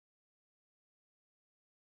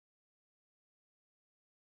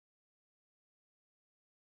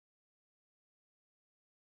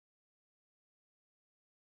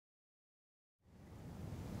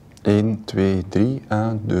1, 2, 3.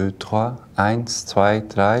 1, 2, 3. 1, 2,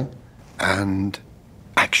 3. And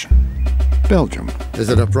action. Belgium. Is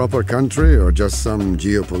it a proper country or just some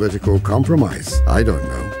geopolitical compromise? I don't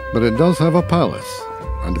know. But it does have a palace.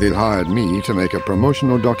 And they hired me to make a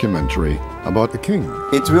promotional documentary about the king.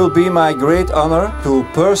 It will be my great honor to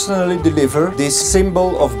personally deliver this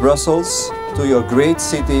symbol of Brussels to your great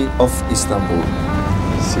city of Istanbul.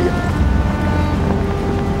 See ya.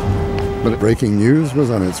 But breaking news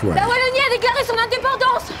was on its way. La Wallonie a déclaré son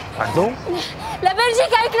indépendance. Pardon? La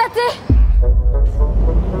Belgique a éclaté.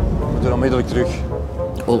 We moeten onmiddellijk terug.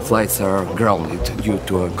 All flights are grounded due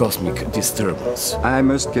to a cosmic disturbance. I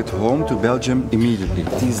must get home to Belgium immediately.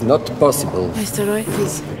 It is not possible. Mr. Roy,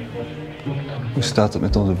 please. Hoe staat het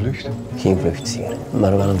met onze vlucht? Geen vlucht, sire,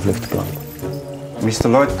 maar wel een vluchtplan. Mr.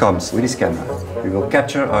 Lloyd comes with his camera. We will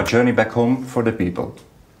capture our journey back home for the people.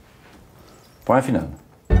 Point final.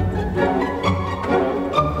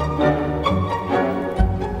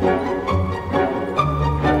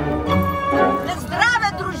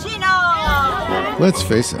 Let's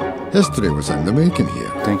face it, history was in the making here.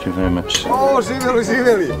 Thank you very much. Oh,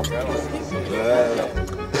 Ziveli.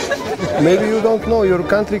 Maybe you don't know your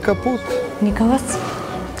country kaput. Nicholas,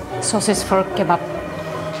 sauces for kebab.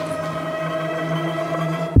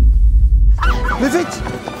 Vite!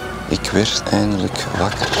 Ik werd eindelijk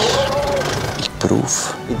wakker. Ik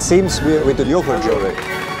proef. It seems we're with the yogurt already.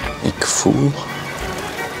 Ik voel.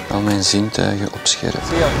 Al mijn zintuigen op scherp.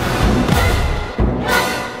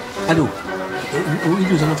 Allô? Oui,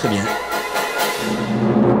 nous allons très bien.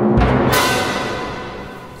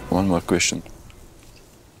 One more question.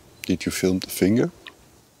 Did you film the finger?